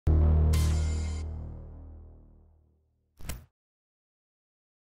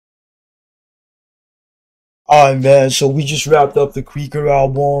Alright, man, so we just wrapped up the Creeker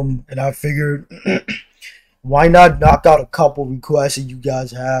album, and I figured, why not knock out a couple requests that you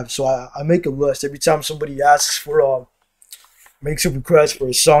guys have? So I make a list. Every time somebody asks for, makes a request for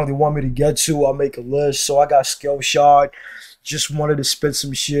a song they want me to get to, I'll make a list. So I got Skill Shot, just wanted to spit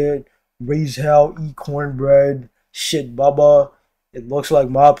some shit, Raise Hell, Eat Cornbread, Shit Bubba, It Looks Like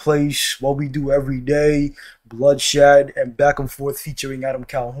My Place, What We Do Every Day, Bloodshed, and Back and Forth featuring Adam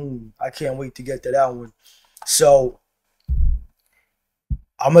Calhoun. I can't wait to get to that one. So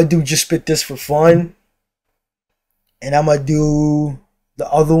I'm gonna do Just Spit This for Fun, and I'm gonna do the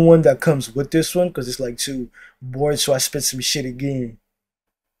other one that comes with this one because it's like too bored, so I spit some shit again.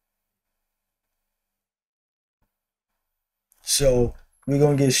 So we're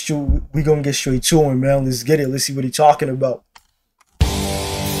gonna get straight to him, man. Let's get it. Let's see what he's talking about.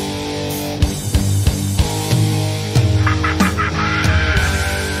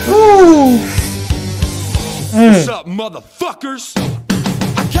 Ooh. What's up, motherfuckers?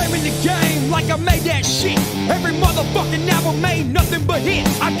 I came in the game like I made that shit. Every motherfucking album made nothing but hits.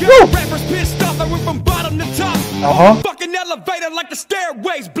 I got rappers pissed off, I went from bottom to top. Fucking elevator like the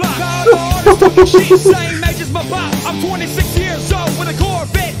stairways block. All fucking shit, same age as my pop. I'm 26 years old with a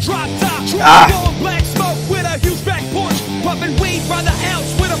Corvette drop top. Blowing black smoke with a huge back porch. Pumping weed by the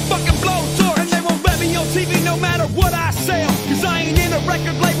ounce with a fucking blowtorch. And they won't let me on TV no matter what I sell. Cause I ain't in a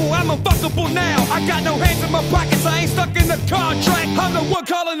record label, I'm unfuckable now. I got no hands in my pockets, I ain't stuck in the contract. I'm the one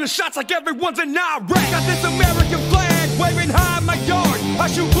calling the shots like everyone's in Iraq. Got this American flag waving high in my yard. I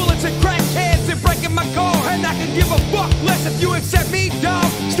shoot bullets at crackheads and breaking my car. And I can give a fuck less if you accept me, dog.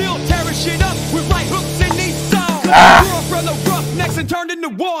 Still tearing shit up with right hooks in these songs. I grew up from the roughnecks and turned into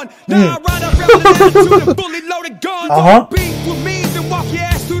one. Now I ride around with an attitude and fully loaded guns. Beef with me, then walk your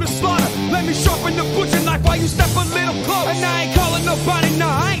ass through the slaughter. Let me sharpen the butcher knife while you step a little close. And I ain't calling nobody,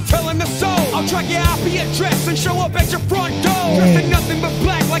 nah, I ain't telling the soul. I'll track your IP address and show up at your front door. Dressed in nothing but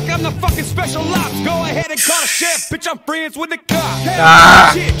black like I'm the fucking special ops. Go ahead and call the sheriff, bitch, I'm friends with the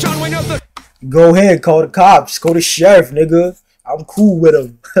cops. Shit, John Wayne of the... Go ahead, call the cops, call the sheriff, nigga. I'm cool with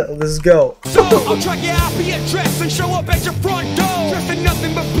him. Let's go. So I'll track your IP address and show up at your front door. Dressed in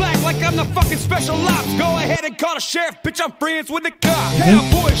nothing but black like I'm the fucking special ops. Go ahead and call the sheriff, bitch, I'm friends with the cops.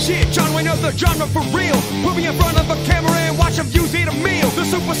 Cowboy shit, John Wayne of the genre for real. Put me in front of a camera and watch them use eat a meal. The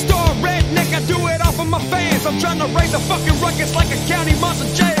superstar redneck, I do it all for my fans. I'm trying to raise the fucking ruckus like a county monster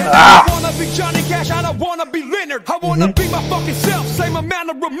jail. I don't wanna be Johnny Cash, I don't wanna be Leonard. I wanna be my fucking self, same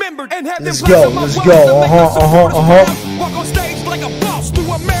amount of remembered. And have them plaques on my walls. Walk on stage like a boss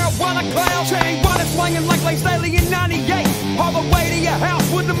through a marijuana cloud. Chain wallet swinging like Lane Staley in 98. All the way to your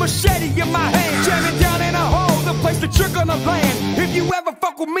house with a machete in my hand. Jamming down in a hole, the place that you're gonna land. If you ever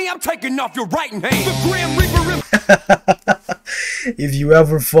fuck with me, I'm taking off your right hand. The Grim Reaper. If you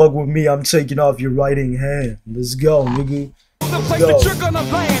ever fuck with me, I'm taking off your right hand. Let's go, nigga. The place that you're gonna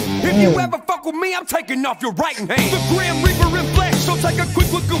land. If you ever fuck with me, I'm taking off your right hand. The Grim Reaper in flesh, so take a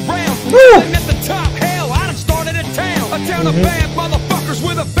quick look around. And at the top, hell, I done started a town. A town of bad motherfuckers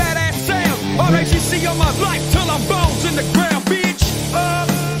with a badass sound. RAGC on my life till I'm bones in the ground, bitch.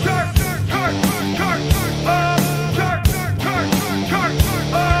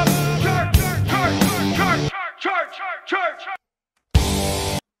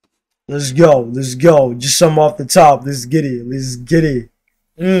 Let's go, let's go. Just some off the top. Let's get it, let's get it.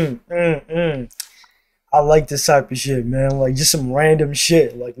 I like this type of shit, man. Like just some random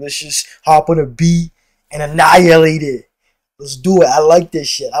shit. Like let's just hop on a beat and annihilate it. Let's do it. I like this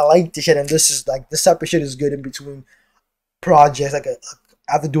shit. I like this shit, and this is like this type of shit is good in between projects. Like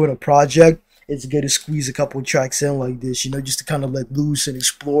after doing a project, it's good to squeeze a couple tracks in like this, you know, just to kind of let loose and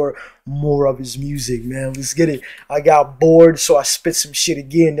explore more of his music, man. Let's get it. I got bored, so I spit some shit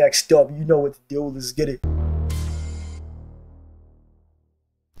again. Next up, you know what to do. Let's get it.